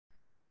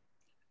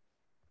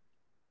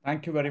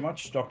Thank you very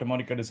much, Dr.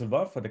 Monica De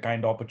Silva, for the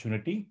kind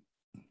opportunity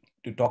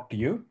to talk to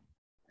you.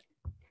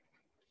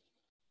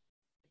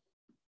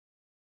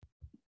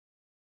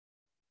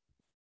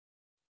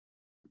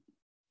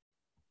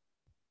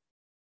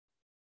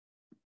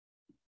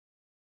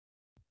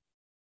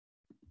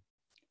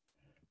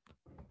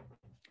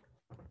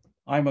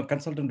 I'm a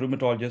consultant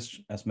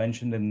rheumatologist, as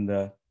mentioned, in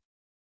the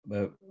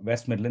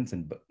West Midlands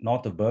in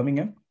north of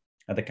Birmingham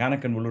at the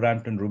Cannock and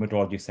Wolverhampton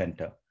Rheumatology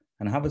Center,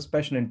 and have a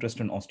special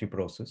interest in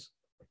osteoporosis.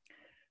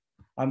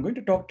 I'm going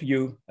to talk to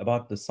you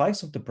about the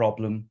size of the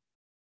problem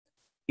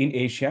in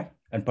Asia,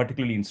 and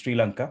particularly in Sri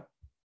Lanka,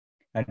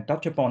 and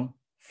touch upon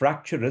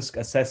fracture risk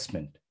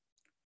assessment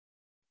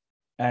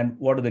and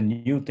what are the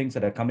new things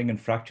that are coming in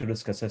fracture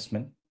risk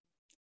assessment,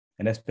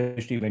 and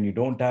especially when you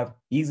don't have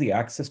easy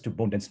access to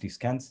bone density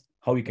scans,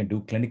 how you can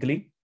do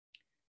clinically,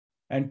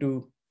 and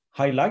to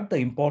highlight the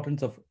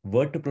importance of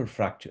vertebral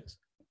fractures,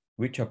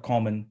 which are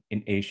common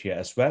in Asia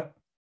as well,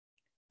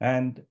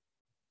 and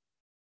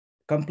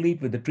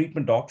complete with the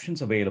treatment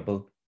options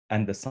available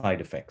and the side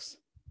effects.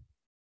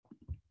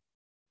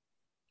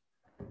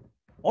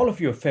 All of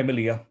you are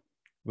familiar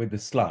with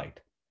this slide.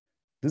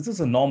 This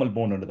is a normal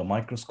bone under the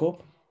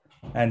microscope,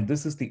 and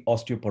this is the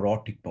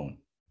osteoporotic bone,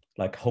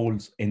 like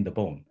holes in the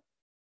bone.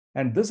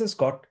 And this has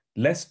got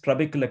less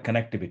trabecular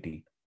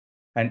connectivity,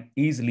 and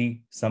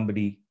easily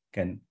somebody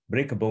can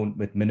break a bone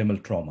with minimal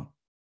trauma.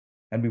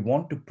 And we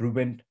want to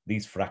prevent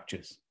these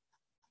fractures.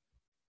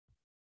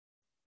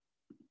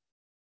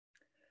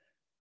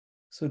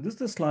 So this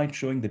is a slide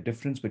showing the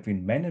difference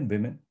between men and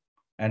women,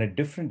 and at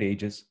different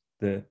ages,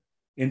 the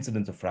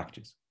incidence of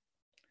fractures.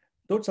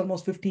 Though it's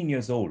almost 15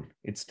 years old,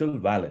 it's still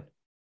valid.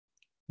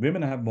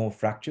 Women have more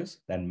fractures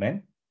than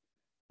men.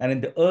 And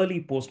in the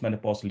early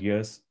postmenopausal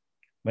years,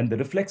 when the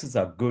reflexes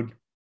are good,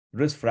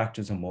 wrist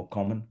fractures are more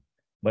common.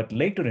 But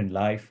later in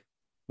life,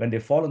 when they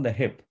fall on the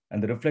hip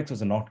and the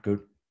reflexes are not good,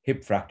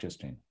 hip fractures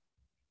tend.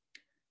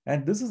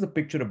 And this is a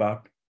picture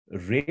about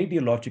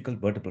radiological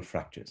vertebral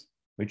fractures,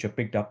 which are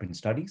picked up in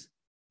studies.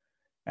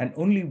 And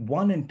only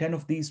 1 in 10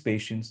 of these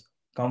patients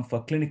come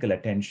for clinical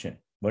attention,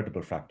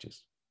 vertebral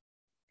fractures.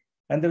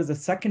 And there is a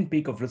second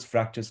peak of wrist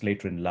fractures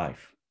later in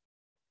life.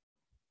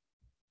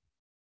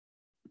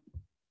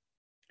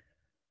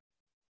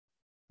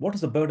 What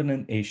is the burden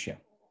in Asia?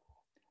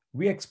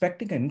 We are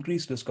expecting an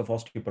increased risk of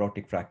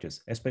osteoporotic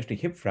fractures, especially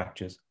hip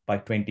fractures, by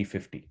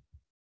 2050.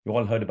 You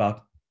all heard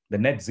about the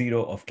net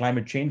zero of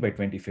climate change by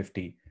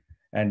 2050,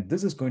 and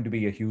this is going to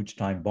be a huge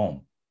time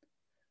bomb.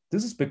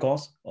 This is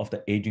because of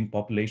the aging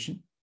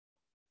population,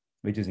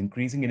 which is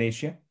increasing in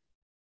Asia,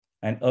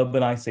 and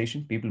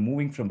urbanization, people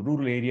moving from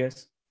rural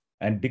areas,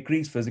 and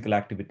decreased physical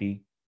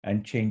activity,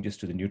 and changes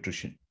to the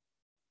nutrition.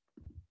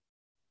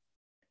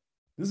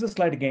 This is a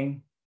slide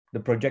again, the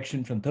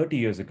projection from 30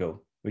 years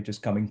ago, which is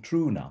coming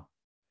true now.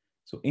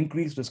 So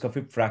increased risk of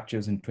hip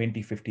fractures in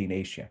 2050 in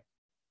Asia.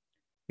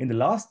 In the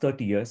last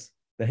 30 years,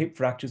 the hip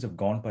fractures have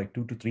gone by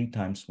 2 to 3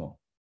 times more.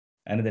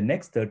 And in the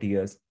next 30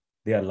 years,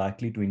 they are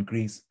likely to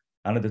increase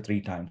another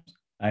 3 times.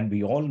 And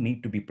we all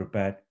need to be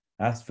prepared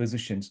as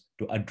physicians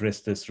to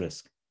address this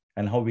risk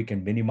and how we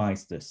can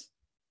minimize this.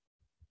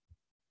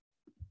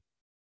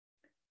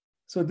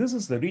 So this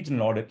is the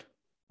regional audit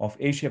of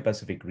Asia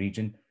Pacific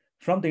region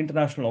from the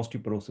International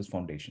Osteoporosis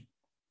Foundation.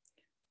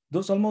 Though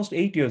it's almost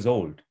 8 years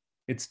old,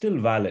 it's still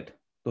valid,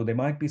 though there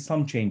might be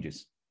some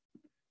changes.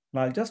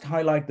 Now I'll just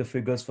highlight the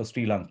figures for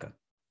Sri Lanka.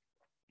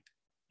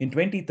 In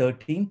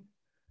 2013,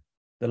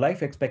 the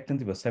life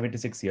expectancy was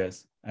 76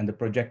 years and the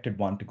projected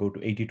one to go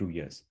to 82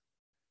 years.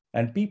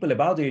 And people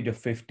above the age of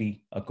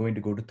 50 are going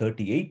to go to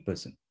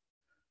 38%.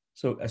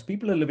 So as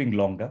people are living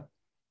longer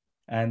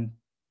and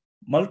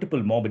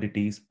multiple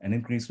morbidities and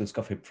increased risk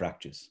of hip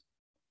fractures.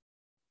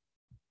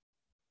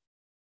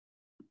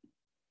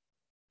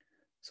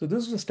 So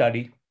this is a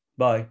study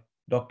by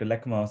Dr.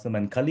 Venkatachalam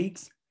and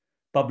colleagues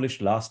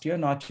published last year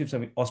in Archives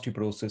of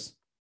Osteoporosis,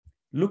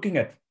 looking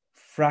at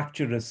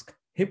fracture risk,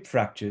 hip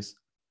fractures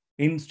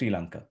in Sri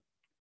Lanka.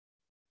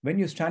 When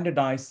you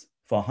standardize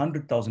for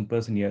 100,000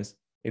 person years,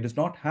 it is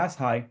not as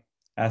high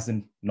as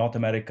in North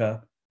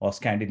America or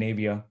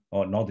Scandinavia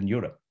or Northern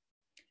Europe.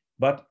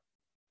 But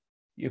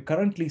you're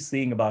currently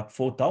seeing about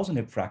 4,000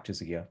 hip fractures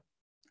a year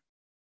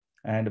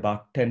and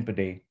about 10 per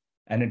day.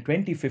 And in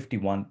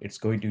 2051, it's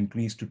going to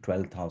increase to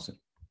 12,000,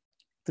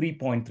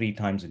 3.3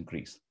 times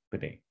increase per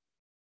day.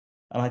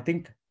 And I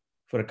think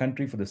for a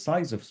country for the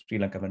size of Sri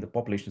Lanka, when the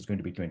population is going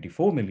to be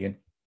 24 million,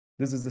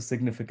 this is a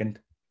significant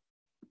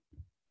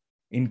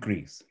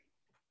increase.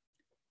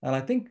 And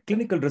I think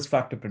clinical risk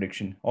factor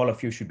prediction, all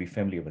of you should be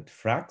familiar with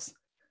FRAX,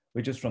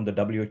 which is from the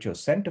WHO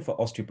Center for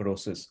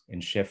Osteoporosis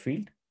in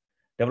Sheffield,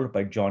 developed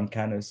by John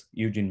Cannis,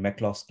 Eugene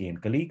McCloskey, and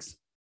colleagues.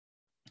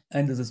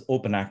 And this is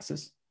open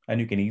access, and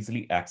you can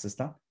easily access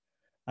that.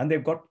 And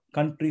they've got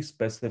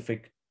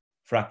country-specific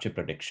fracture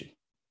prediction.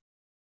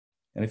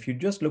 And if you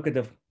just look at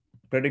the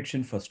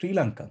prediction for Sri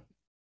Lanka,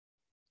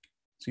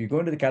 so you go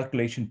into the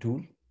calculation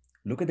tool,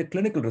 look at the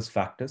clinical risk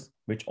factors,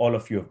 which all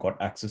of you have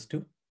got access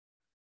to: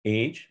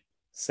 age,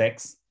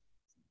 sex,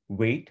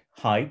 weight,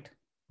 height,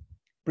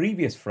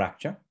 previous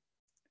fracture,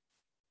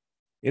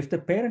 if the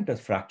parent has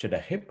fractured a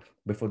hip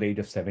before the age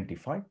of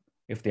 75,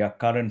 if they are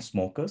current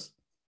smokers,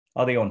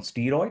 are they on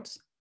steroids,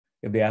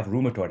 if they have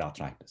rheumatoid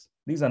arthritis.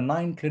 These are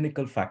 9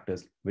 clinical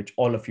factors which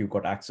all of you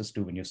got access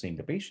to when you're seeing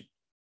the patient.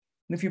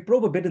 And if you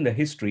probe a bit in the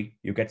history,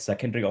 you get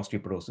secondary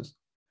osteoporosis.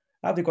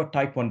 Have they got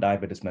type 1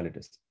 diabetes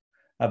mellitus?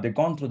 Have they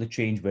gone through the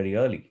change very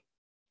early?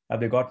 Have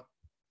they got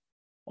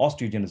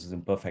osteogenesis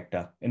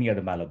imperfecta, any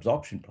other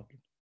malabsorption problem?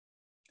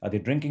 Are they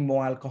drinking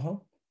more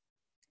alcohol?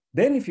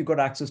 Then if you got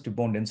access to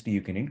bone density,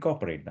 you can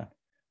incorporate that.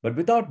 But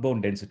without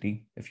bone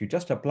density, if you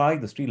just apply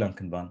the Sri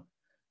Lankan one,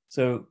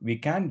 so we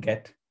can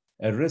get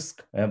a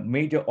risk, a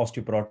major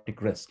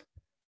osteoporotic risk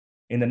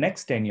in the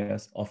next 10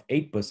 years of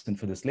 8%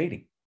 for this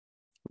lady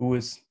who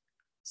is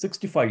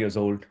 65 years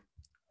old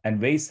and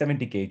weighs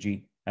 70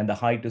 kg and the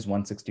height is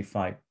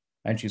 165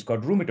 and she's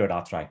got rheumatoid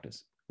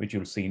arthritis, which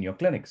you'll see in your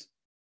clinics.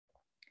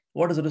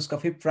 What is the risk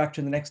of hip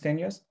fracture in the next 10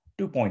 years?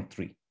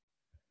 2.3.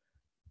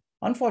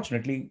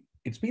 Unfortunately,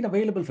 it's been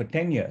available for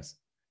 10 years,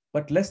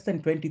 but less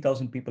than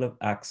 20,000 people have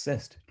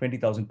accessed,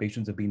 20,000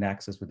 patients have been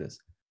accessed with this.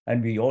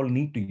 And we all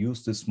need to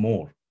use this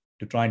more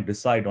to try and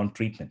decide on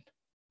treatment.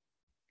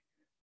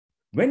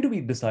 When do we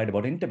decide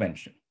about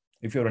intervention?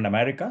 If you're in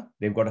America,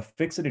 they've got a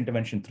fixed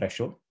intervention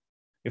threshold.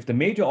 If the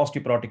major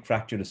osteoporotic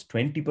fracture is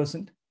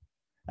 20%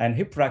 and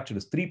hip fracture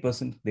is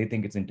 3%, they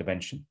think it's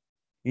intervention.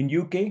 In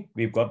UK,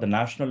 we've got the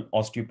National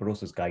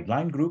Osteoporosis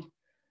Guideline Group,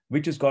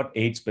 which has got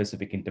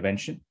age-specific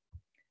intervention.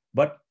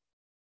 But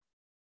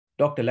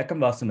Dr.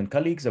 Venkatachalam and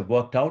colleagues have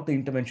worked out the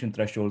intervention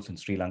thresholds in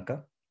Sri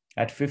Lanka.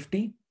 At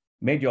 50,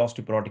 major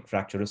osteoporotic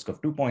fracture risk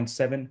of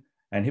 2.7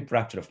 and hip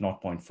fracture of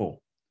 0.4.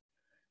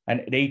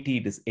 And at 80,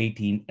 it is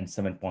 18 and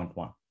 7.1.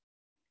 It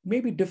may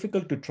be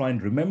difficult to try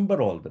and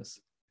remember all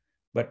this,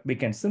 but we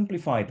can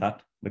simplify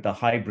that with a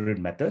hybrid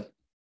method.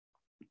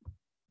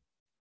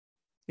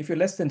 If you're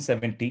less than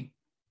 70,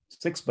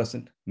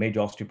 6%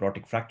 major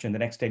osteoporotic fracture in the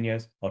next 10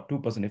 years or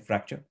 2% hip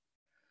fracture.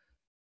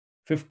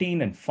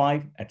 15 and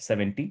 5 at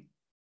 70,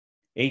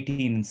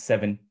 18 and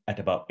 7 at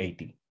about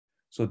 80.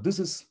 So this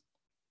is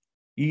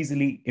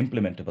easily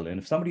implementable. And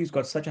if somebody's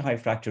got such a high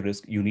fracture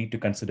risk, you need to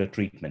consider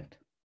treatment.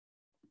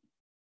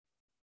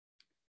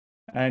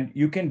 And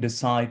you can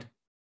decide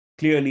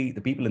clearly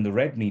the people in the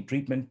red need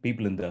treatment,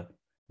 people in the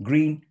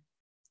green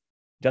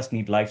just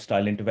need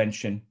lifestyle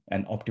intervention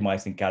and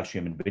optimizing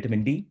calcium and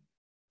vitamin D.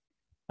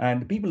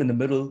 And the people in the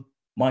middle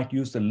might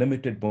use the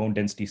limited bone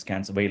density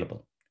scans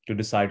available to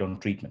decide on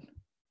treatment.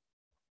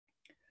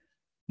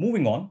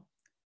 Moving on,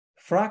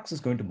 FRAX is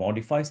going to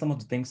modify some of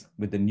the things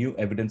with the new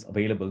evidence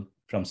available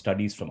from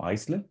studies from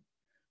Iceland.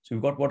 So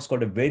we've got what's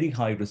called a very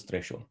high risk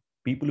threshold.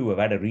 People who have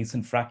had a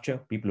recent fracture,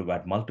 people who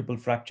have had multiple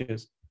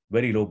fractures,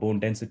 very low bone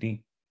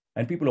density,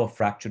 and people who are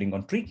fracturing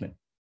on treatment.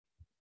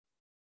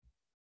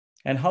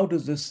 And how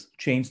does this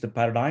change the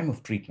paradigm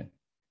of treatment?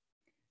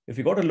 If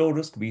you got a low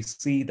risk, we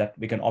see that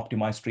we can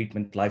optimize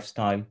treatment,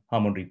 lifestyle,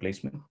 hormone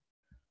replacement.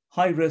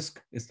 High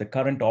risk is the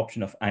current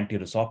option of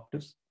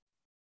anti-resorptives.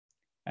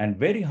 And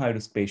very high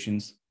risk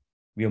patients,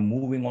 we are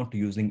moving on to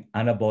using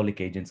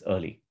anabolic agents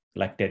early,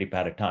 like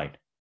teriparatide.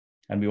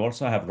 And we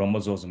also have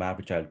romosozumab,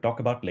 which I'll talk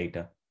about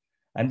later,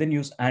 and then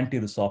use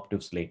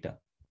anti-resorptives later,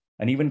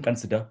 and even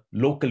consider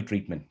local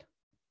treatment,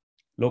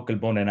 local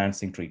bone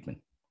enhancing treatment.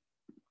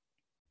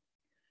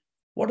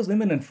 What is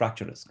imminent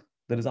fracture risk?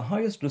 There is a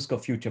highest risk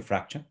of future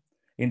fracture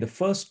in the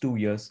first 2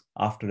 years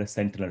after a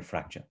sentinel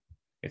fracture.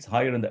 It's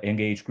higher in the young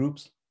age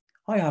groups,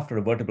 higher after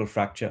a vertebral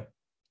fracture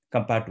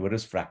compared to a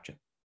wrist fracture.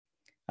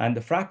 And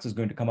the FRAX is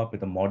going to come up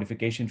with a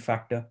modification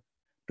factor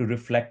to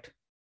reflect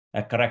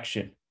a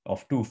correction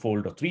of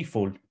 2-fold or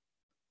 3-fold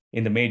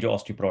in the major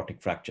osteoporotic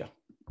fracture.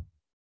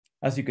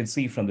 As you can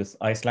see from this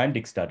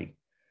Icelandic study,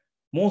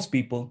 most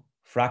people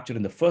fracture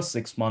in the first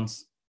 6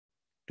 months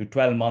to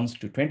 12 months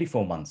to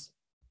 24 months,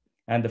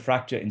 and the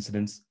fracture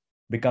incidence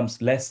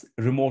becomes less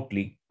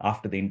remotely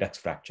after the index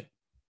fracture.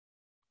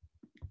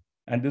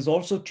 And this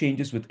also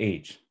changes with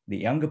age. The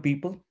younger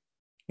people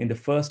in the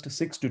first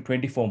 6 to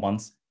 24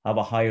 months have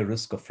a higher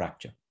risk of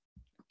fracture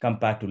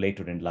compared to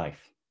later in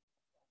life.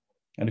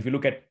 And if you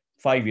look at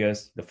 5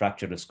 years, the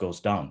fracture risk goes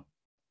down.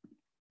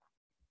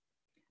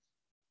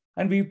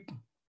 And we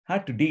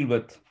had to deal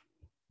with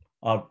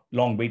our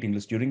long waiting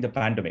list during the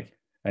pandemic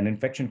and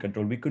infection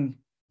control. We couldn't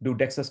do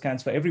DEXA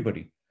scans for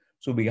everybody.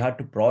 So we had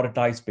to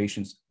prioritize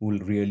patients who will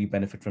really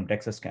benefit from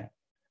DEXA scan.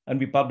 And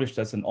we published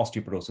this in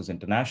Osteoporosis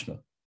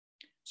International.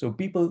 So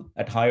people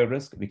at higher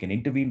risk, we can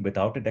intervene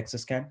without a DEXA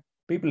scan.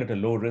 People at a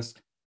low risk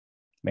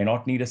may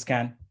not need a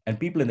scan. And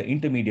people in the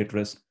intermediate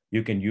risk,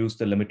 you can use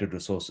the limited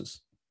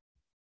resources.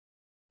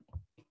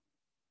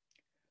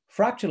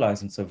 Fracture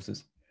license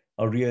services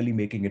are really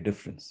making a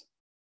difference.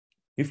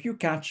 If you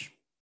catch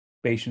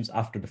patients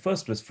after the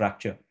first wrist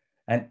fracture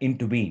and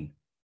intervene,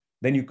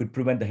 then you could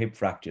prevent the hip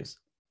fractures.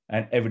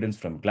 And evidence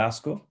from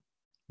Glasgow,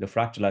 the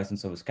fracture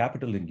license service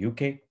capital in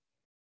UK,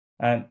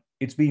 and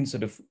it's been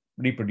sort of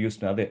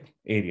reproduced in other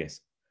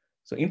areas.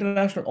 So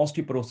International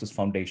Osteoporosis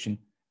Foundation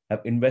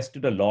have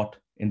invested a lot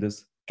in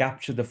this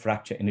Capture the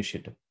Fracture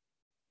initiative.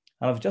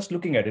 And I was just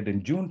looking at it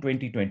in June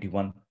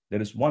 2021,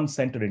 there is one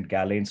center in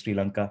Gale in Sri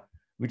Lanka,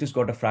 which has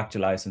got a fracture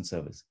license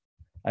service.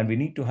 And we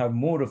need to have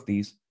more of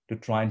these to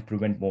try and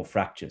prevent more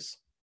fractures.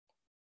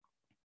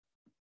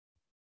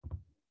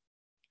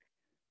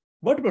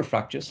 Vertebral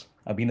fractures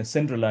have been a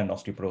Cinderella in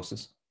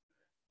osteoporosis,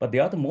 but they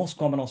are the most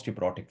common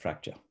osteoporotic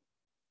fracture,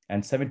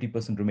 and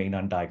 70% remain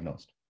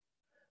undiagnosed.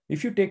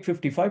 If you take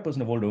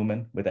 55% of older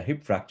women with a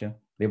hip fracture,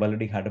 they've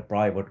already had a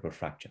prior vertebral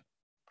fracture.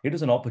 It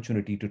is an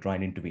opportunity to try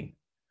and intervene.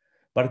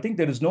 But I think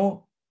there is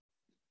no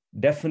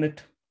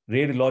definite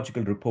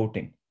radiological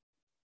reporting,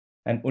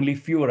 and only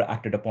few are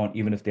acted upon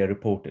even if they are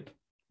reported.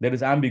 There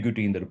is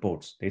ambiguity in the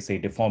reports. They say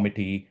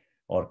deformity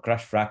or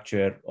crush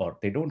fracture, or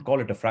they don't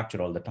call it a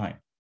fracture all the time.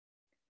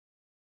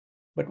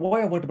 But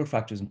why are vertebral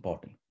fractures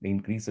important? They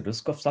increase the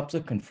risk of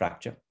subsequent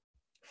fracture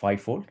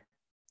fivefold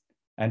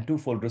and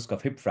twofold risk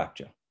of hip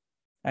fracture.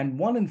 And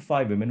 1 in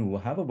 5 women who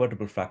have a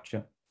vertebral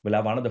fracture will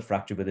have another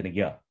fracture within a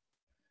year.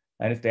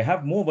 And if they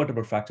have more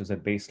vertebral fractures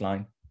at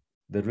baseline,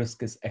 the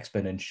risk is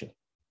exponential.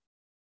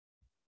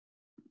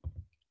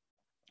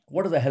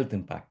 What is the health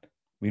impact?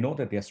 We know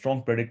that they are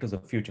strong predictors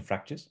of future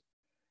fractures.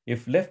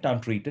 If left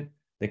untreated,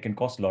 they can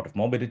cause a lot of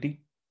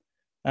morbidity,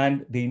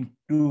 and they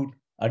include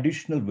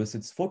additional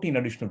visits, 14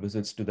 additional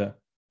visits to the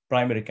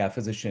primary care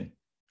physician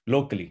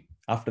locally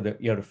after the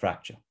year of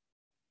fracture.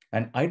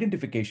 And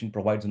identification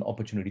provides an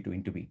opportunity to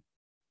intervene.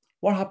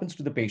 What happens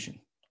to the patient?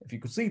 If you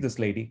could see this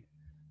lady,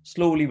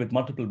 slowly with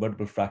multiple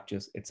vertebral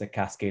fractures, it's a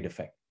cascade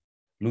effect.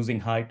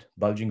 Losing height,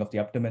 bulging of the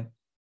abdomen,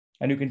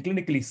 and you can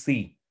clinically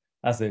see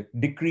as a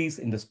decrease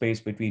in the space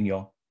between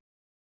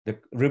the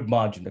rib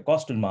margin, the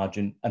costal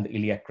margin, and the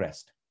iliac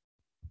crest.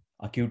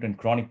 Acute and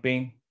chronic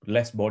pain,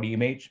 less body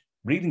image,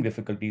 breathing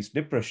difficulties,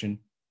 depression,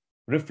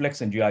 reflex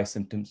and GI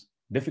symptoms,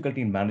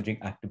 difficulty in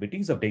managing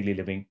activities of daily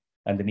living,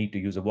 and the need to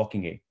use a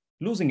walking aid,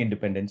 losing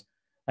independence,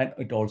 and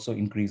it also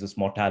increases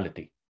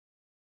mortality.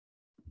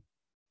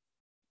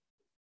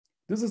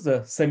 This is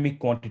a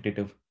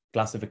semi-quantitative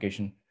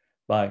classification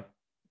by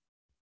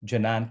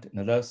Janant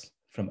and others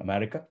from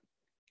America.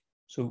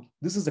 So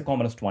this is the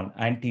commonest one: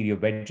 anterior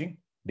wedging,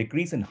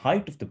 decrease in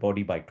height of the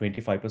body by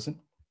 25%,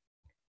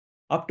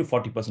 up to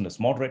 40% is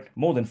moderate,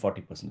 more than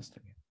 40% is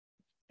severe.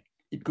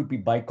 It could be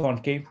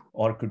biconcave,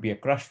 or it could be a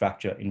crush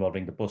fracture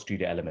involving the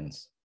posterior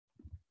elements.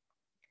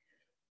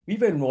 We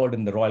were involved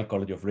in the Royal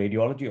College of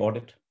Radiology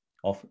audit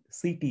of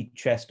CT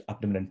chest,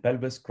 abdomen, and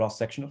pelvis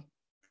cross-sectional,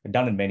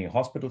 done in many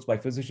hospitals by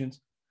physicians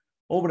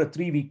over a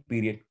 3-week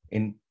period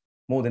in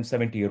more than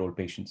 70-year-old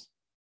patients.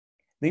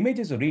 The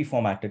images are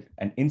reformatted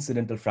and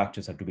incidental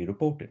fractures had to be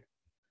reported,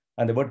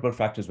 and the vertebral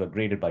fractures were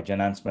graded by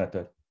Janant's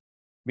method.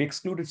 We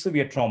excluded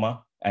severe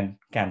trauma and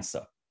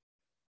cancer.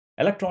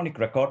 Electronic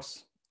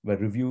records were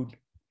reviewed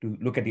to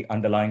look at the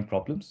underlying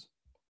problems.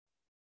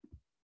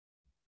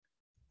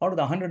 Out of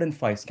the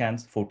 105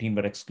 scans, 14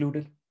 were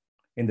excluded.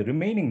 In the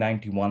remaining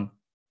 91,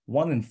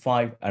 1 in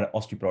 5 had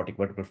osteoporotic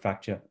vertebral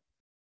fracture,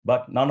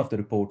 but none of the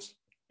reports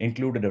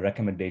included a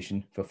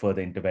recommendation for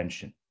further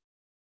intervention.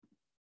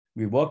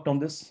 We worked on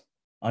this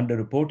under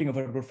reporting of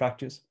vertebral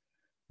fractures,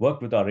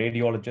 worked with our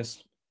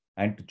radiologists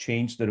and to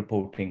change the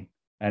reporting,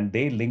 and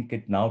they link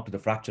it now to the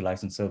fracture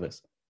license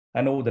service.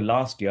 And over the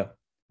last year,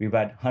 we've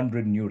had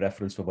 100 new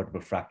referrals for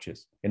vertebral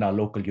fractures in our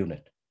local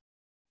unit.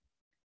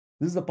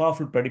 This is a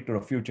powerful predictor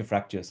of future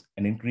fractures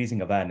and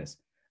increasing awareness,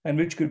 and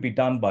which could be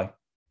done by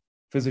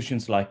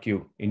physicians like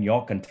you in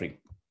your country.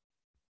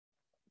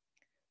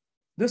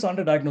 This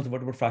underdiagnosed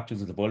vertebral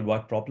fractures is a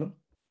worldwide problem.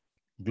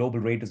 Global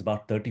rate is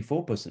about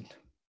 34%.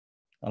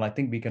 And I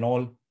think we can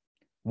all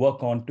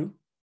work on to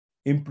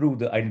improve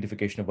the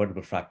identification of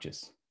vertebral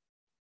fractures.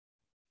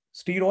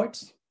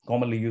 Steroids,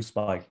 commonly used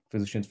by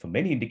physicians for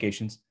many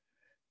indications,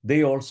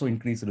 they also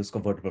increase the risk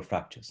of vertebral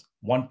fractures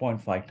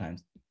 1.5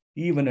 times,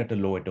 even at a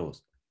lower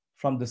dose,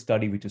 from the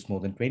study, which is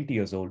more than 20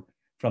 years old,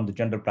 from the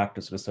General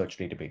Practice Research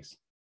Database.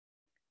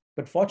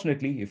 But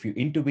fortunately, if you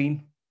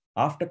intervene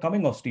after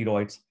coming off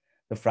steroids,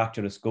 the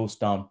fracture risk goes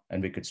down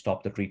and we could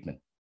stop the treatment.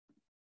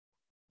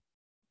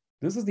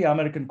 This is the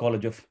American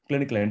College of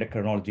Clinical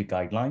Endocrinology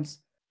guidelines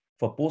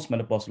for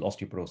postmenopausal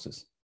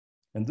osteoporosis.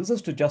 And this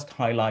is to just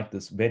highlight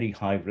this very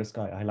high risk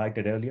I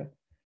highlighted earlier: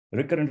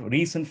 recurrent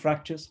recent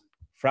fractures,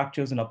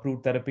 fractures in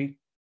approved therapy,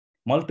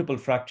 multiple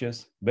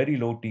fractures, very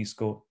low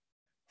T-score,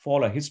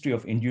 a history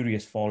of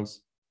injurious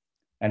falls,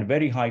 and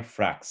very high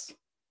FRAX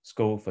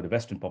score for the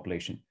Western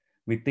population.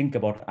 We think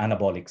about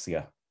anabolics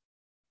here.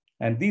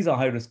 And these are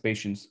high-risk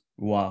patients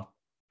who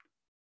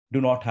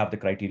do not have the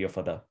criteria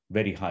for the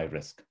very high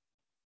risk.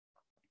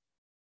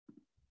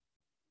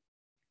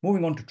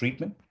 Moving on to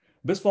treatment,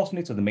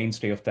 bisphosphonates are the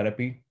mainstay of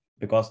therapy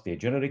because they're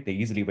generic, they're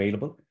easily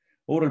available.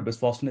 Oral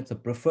bisphosphonates are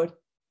preferred,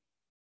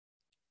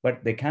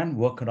 but they can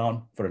work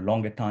around for a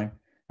longer time.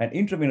 And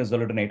intravenous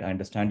zoledronate, I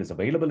understand, is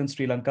available in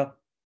Sri Lanka.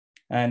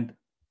 And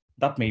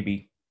that may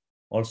be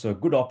also a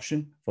good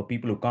option for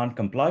people who can't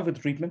comply with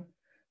the treatment,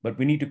 but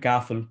we need to be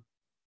careful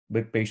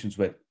with patients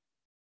with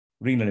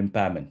renal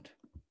impairment.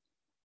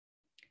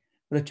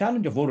 The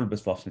challenge of oral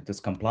bisphosphonates is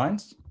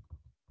compliance.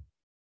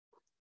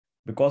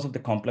 Because of the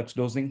complex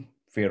dosing,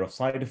 fear of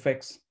side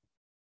effects.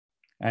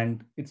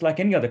 And it's like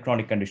any other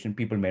chronic condition,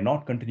 people may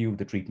not continue with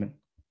the treatment.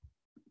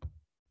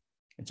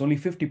 It's only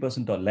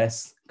 50% or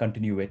less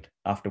continue it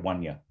after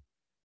 1 year.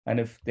 And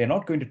if they're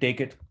not going to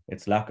take it,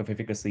 it's lack of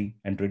efficacy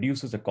and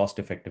reduces the cost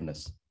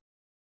effectiveness.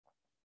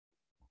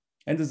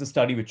 And there's a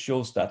study which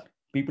shows that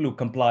people who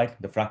complied,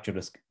 the fracture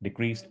risk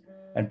decreased,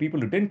 and people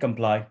who didn't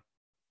comply,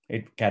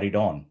 it carried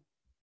on.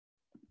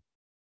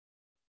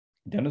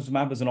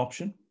 Denosumab is an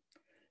option.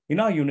 In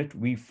our unit,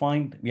 we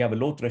find we have a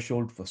low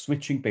threshold for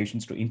switching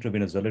patients to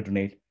intravenous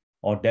zoledronate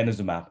or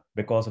denosumab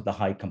because of the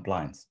high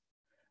compliance.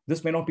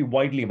 This may not be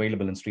widely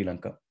available in Sri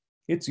Lanka.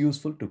 It's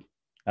useful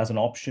as an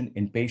option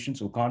in patients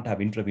who can't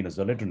have intravenous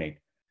zoledronate.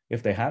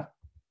 If they have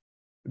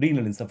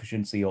renal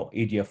insufficiency or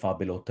eGFR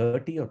below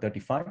 30 or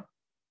 35,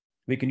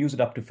 we can use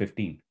it up to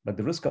 15, but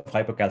the risk of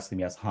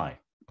hypocalcemia is high.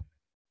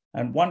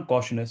 And one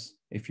caution is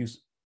if you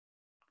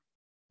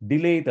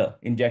delay the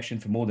injection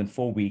for more than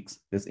 4 weeks,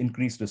 there's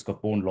increased risk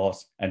of bone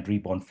loss and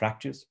reborn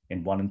fractures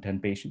in 1 in 10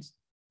 patients.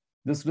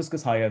 This risk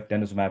is higher if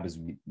denosumab is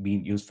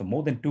being used for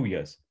more than 2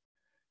 years.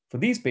 For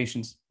these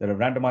patients, there are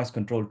randomized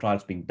controlled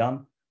trials being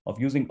done of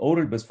using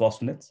oral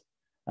bisphosphonates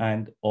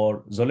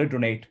or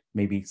zoledronate,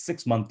 maybe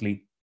 6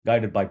 monthly,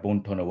 guided by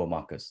bone turnover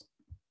markers.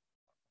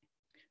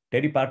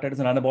 Teriparatide is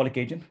an anabolic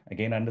agent.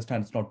 Again, I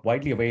understand it's not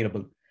widely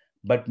available,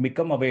 but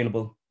become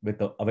available with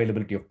the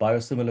availability of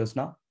biosimilars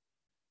now.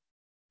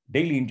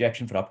 Daily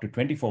injection for up to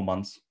 24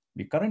 months.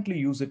 We currently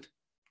use it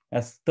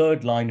as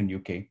third line in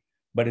UK,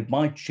 but it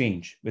might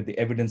change with the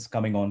evidence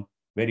coming on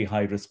very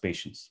high-risk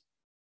patients.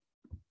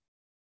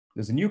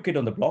 There's a new kid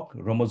on the block,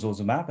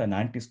 romosozumab, an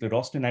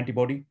anti-sclerostin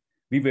antibody.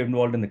 We were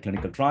involved in the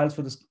clinical trials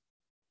for this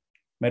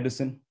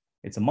medicine.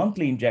 It's a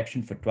monthly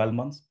injection for 12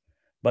 months,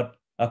 but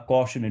a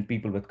caution in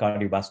people with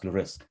cardiovascular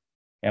risk,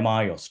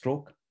 MI or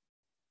stroke.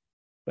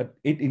 But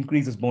it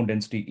increases bone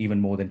density even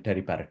more than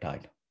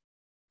teriparatide.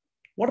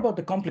 What about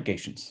the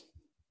complications?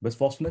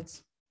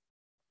 Bisphosphonates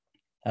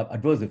have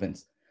adverse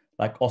events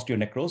like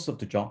osteonecrosis of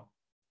the jaw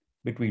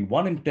between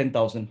 1 in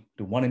 10,000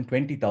 to 1 in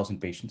 20,000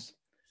 patients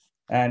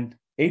and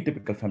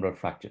atypical femoral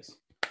fractures.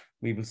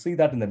 We will see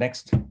that in the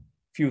next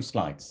few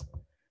slides.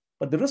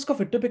 But the risk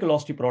of a typical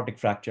osteoporotic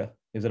fracture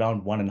is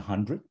around 1 in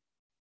 100,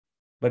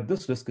 but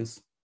this risk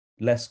is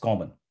less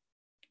common.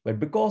 But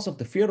because of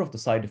the fear of the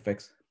side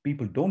effects,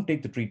 people don't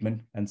take the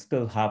treatment and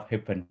still have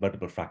hip and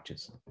vertebral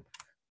fractures.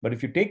 But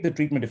if you take the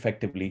treatment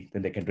effectively,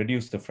 then they can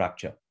reduce the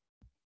fracture.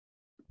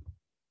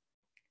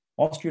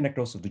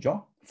 Osteonecrosis of the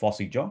jaw,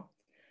 phossy jaw.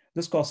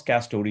 This caused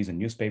scare stories in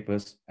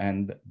newspapers,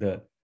 and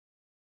the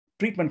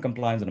treatment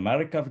compliance in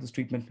America with this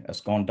treatment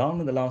has gone down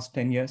in the last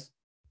 10 years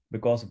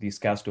because of these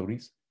scare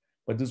stories.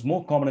 But this is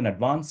more common in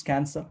advanced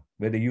cancer,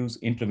 where they use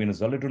intravenous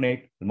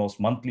zoledronate, the most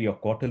monthly or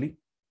quarterly.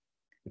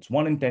 It's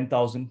 1 in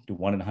 10,000 to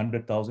 1 in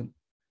 100,000.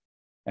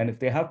 And if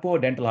they have poor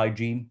dental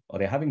hygiene or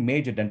they're having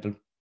major dental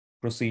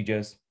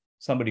procedures,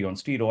 somebody on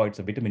steroids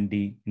or vitamin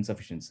D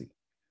insufficiency.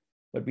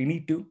 But we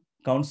need to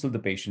counsel the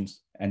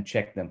patients and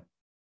check them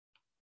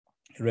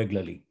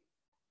regularly.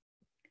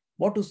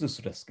 What is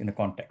this risk in a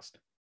context?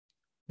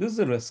 This is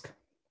a risk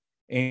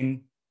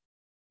in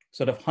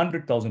sort of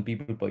 100,000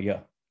 people per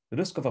year. The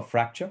risk of a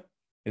fracture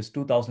is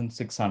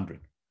 2,600.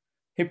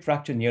 Hip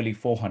fracture, nearly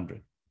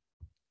 400.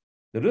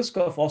 The risk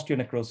of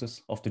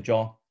osteonecrosis of the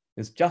jaw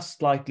is just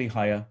slightly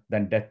higher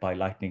than death by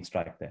lightning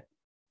strike there.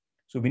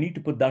 So we need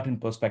to put that in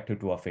perspective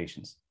to our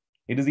patients.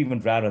 It is even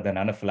rarer than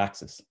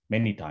anaphylaxis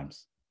many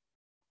times.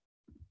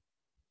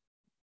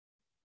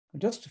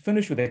 Just to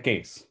finish with a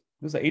case.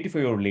 This is an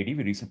 84-year-old lady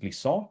we recently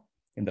saw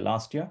in the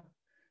last year.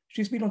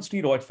 She's been on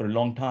steroids for a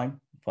long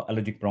time for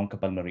allergic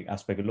bronchopulmonary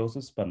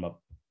aspergillosis from a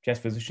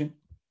chest physician.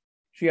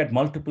 She had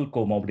multiple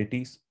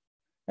comorbidities,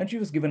 and she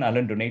was given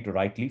alendronate or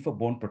Rytely for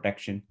bone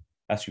protection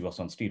as she was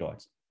on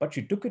steroids. But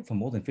she took it for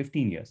more than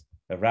 15 years,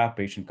 a rare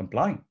patient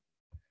complying.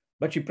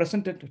 But she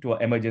presented to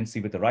our emergency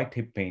with a right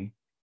hip pain,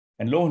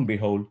 and lo and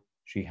behold,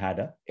 she had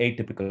an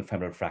atypical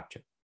femoral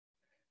fracture.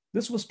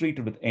 This was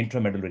treated with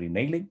intramedullary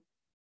nailing,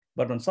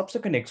 but on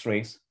subsequent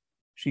x-rays,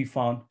 she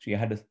found she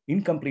had an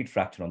incomplete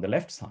fracture on the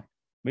left side,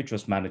 which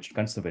was managed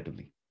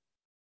conservatively.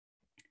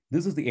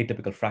 This is the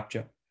atypical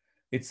fracture.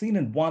 It's seen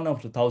in 1 out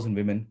of 1,000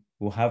 women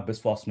who have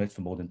bisphosphonates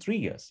for more than 3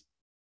 years.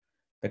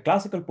 The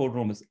classical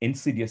prodrome is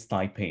insidious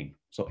thigh pain.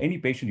 So any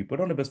patient you put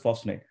on a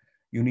bisphosphonate,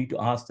 you need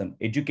to ask them,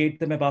 educate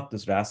them about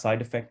this rare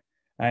side effect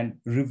and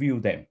review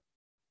them.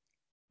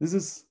 This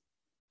is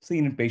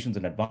seen in patients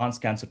in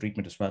advanced cancer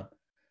treatment as well.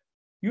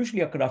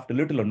 Usually occur after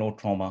little or no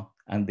trauma,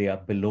 and they are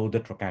below the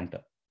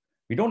trochanter.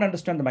 We don't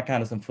understand the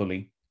mechanism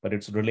fully, but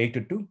it's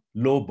related to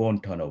low bone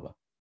turnover.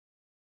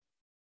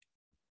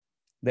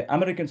 The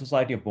American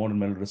Society of Bone and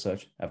Mineral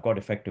Research have got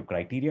effective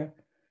criteria.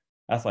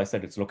 As I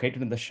said, it's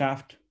located in the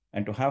shaft,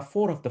 and to have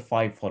 4 of the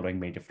 5 following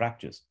major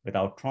fractures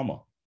without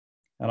trauma.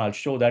 And I'll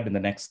show that in the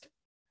next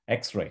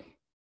X-ray.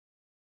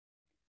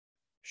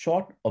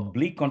 Short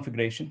oblique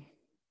configuration.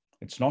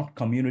 It's not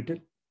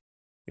comminuted.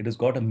 It has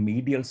got a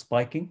medial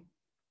spiking.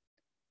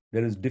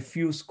 There is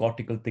diffuse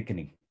cortical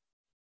thickening.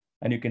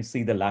 And you can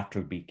see the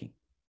lateral beaking.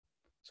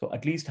 So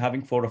at least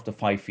having 4 of the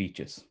 5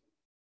 features.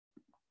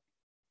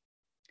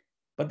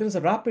 But there is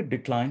a rapid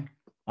decline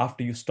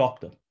after you stop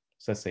the,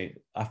 so say,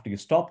 after you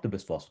stop the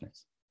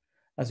bisphosphonates.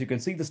 As you can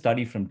see, the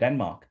study from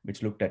Denmark,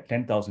 which looked at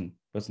 10,000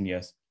 person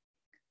years,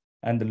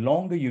 and the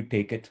longer you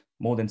take it,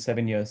 more than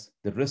 7 years,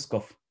 the risk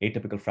of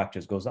atypical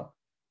fractures goes up.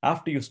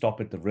 After you stop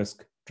it, the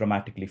risk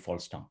dramatically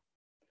falls down.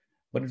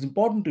 But it's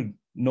important to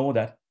know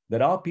that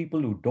there are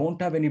people who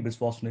don't have any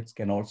bisphosphonates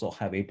can also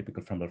have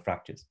atypical femoral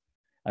fractures.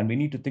 And we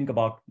need to think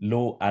about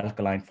low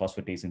alkaline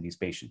phosphatase in these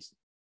patients.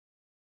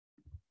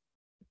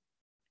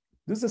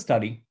 This is a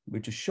study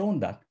which has shown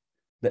that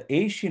the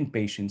Asian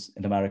patients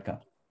in America,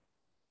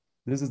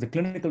 this is the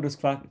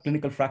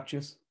clinical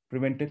fractures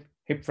prevented,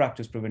 hip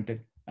fractures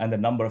prevented, and the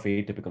number of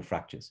atypical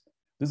fractures.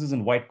 This is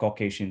in white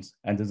Caucasians,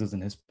 and this is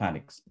in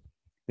Hispanics.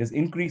 There's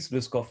increased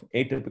risk of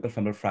atypical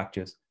femoral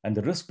fractures, and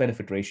the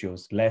risk-benefit ratio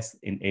is less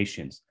in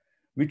Asians,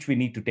 which we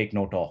need to take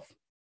note of.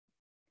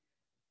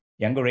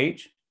 Younger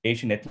age,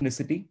 Asian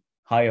ethnicity,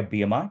 higher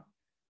BMI,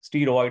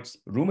 steroids,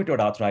 rheumatoid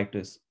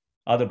arthritis,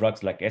 other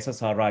drugs like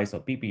SSRIs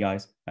or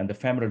PPIs, and the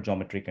femoral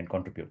geometry can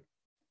contribute.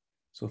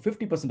 So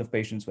 50% of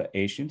patients were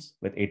Asians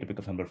with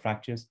atypical femoral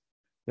fractures.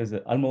 There's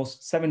an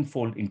almost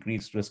 7-fold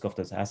increased risk of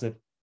this acid.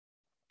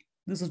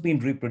 This has been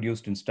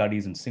reproduced in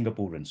studies in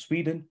Singapore and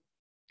Sweden,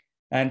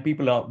 and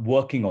people are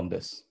working on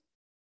this.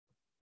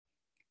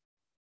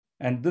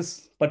 And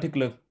this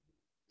particular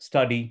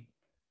study,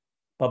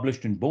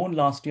 published in Bone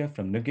last year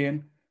from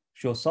Nguyen,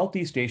 shows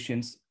Southeast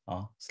Asians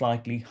are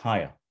slightly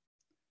higher.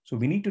 So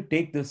we need to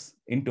take this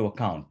into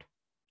account.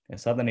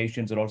 Southern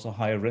Asians are also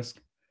higher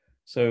risk.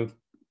 So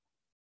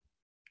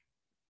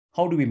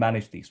how do we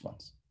manage these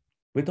ones?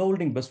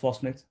 Withholding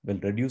bisphosphonates will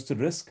reduce the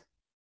risk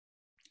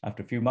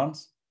after a few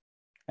months,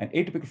 and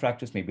atypical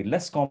fractures may be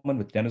less common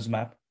with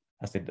denosumab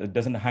as it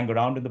doesn't hang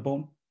around in the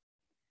bone.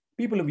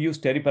 People have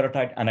used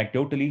teriparatide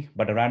anecdotally,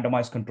 but a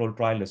randomized controlled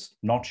trial has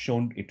not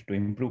shown it to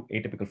improve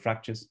atypical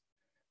fractures.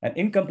 And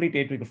incomplete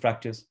atypical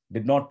fractures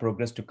did not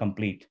progress to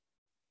complete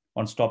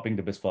on stopping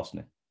the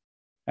bisphosphonate.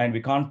 And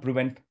we can't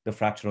prevent the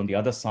fracture on the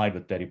other side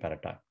with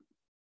teriparatide.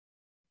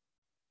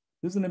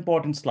 This is an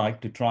important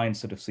slide to try and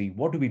sort of see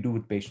what do we do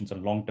with patients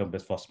on long-term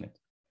bisphosphonates.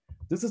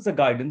 This is the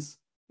guidance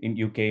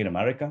in UK and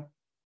America.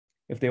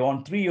 If they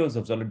want 3 years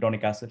of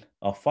zoledronic acid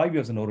or 5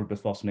 years in oral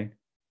bisphosphonate,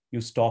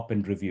 you stop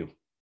and review.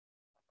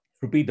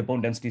 Repeat the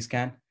bone density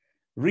scan,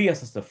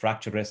 reassess the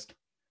fracture risk,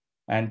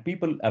 and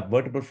people have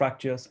vertebral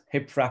fractures,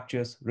 hip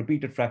fractures,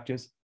 repeated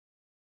fractures,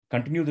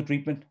 continue the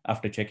treatment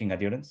after checking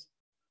adherence.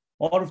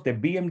 Or if their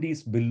BMD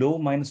is below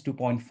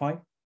 -2.5,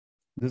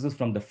 this is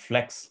from the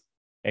FLEX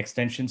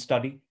extension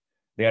study,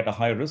 they're at a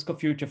higher risk of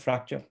future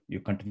fracture, you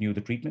continue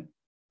the treatment.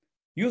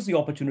 Use the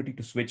opportunity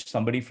to switch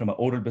somebody from an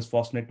oral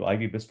bisphosphonate to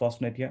IV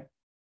bisphosphonate here.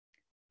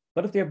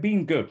 But if they're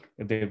being good,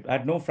 if they've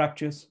had no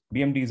fractures,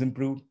 BMD is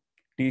improved,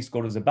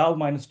 T-score is above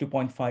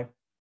 -2.5,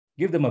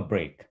 give them a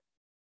break.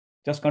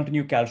 Just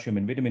continue calcium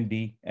and vitamin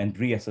D and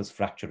reassess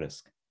fracture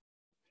risk.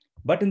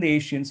 But in the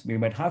Asians, we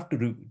might have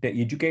to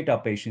educate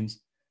our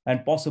patients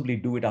and possibly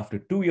do it after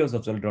 2 years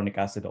of zoledronic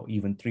acid or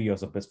even 3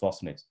 years of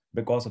bisphosphonates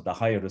because of the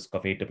higher risk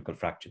of atypical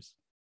fractures.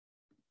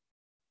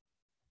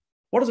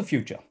 What is the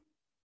future?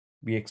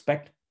 We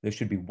expect there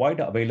should be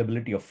wider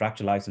availability of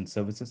fracture license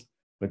services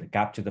with the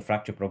Capture the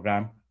Fracture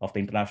program of the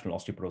International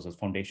Osteoporosis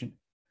Foundation.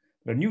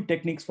 There are new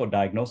techniques for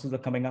diagnosis are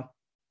coming up.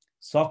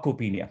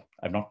 Sarcopenia,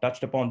 I've not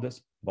touched upon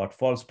this, but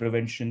falls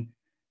prevention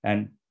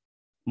and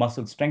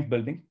muscle strength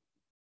building.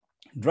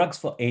 Drugs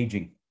for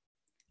aging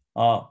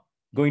are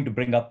going to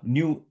bring up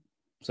new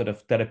sort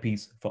of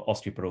therapies for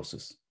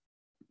osteoporosis.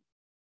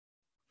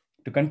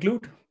 To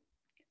conclude,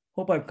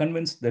 hope I've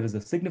convinced there is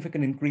a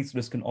significant increased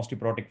risk in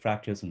osteoporotic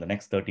fractures in the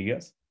next 30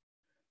 years.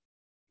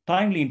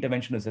 Timely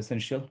intervention is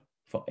essential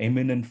for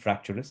imminent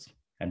fracture risk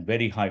and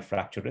very high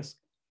fracture risk.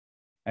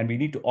 And we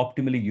need to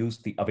optimally use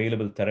the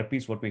available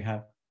therapies, what we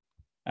have,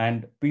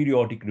 and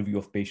periodic review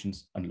of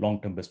patients on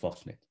long-term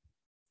bisphosphonates.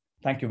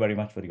 Thank you very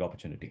much for the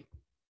opportunity.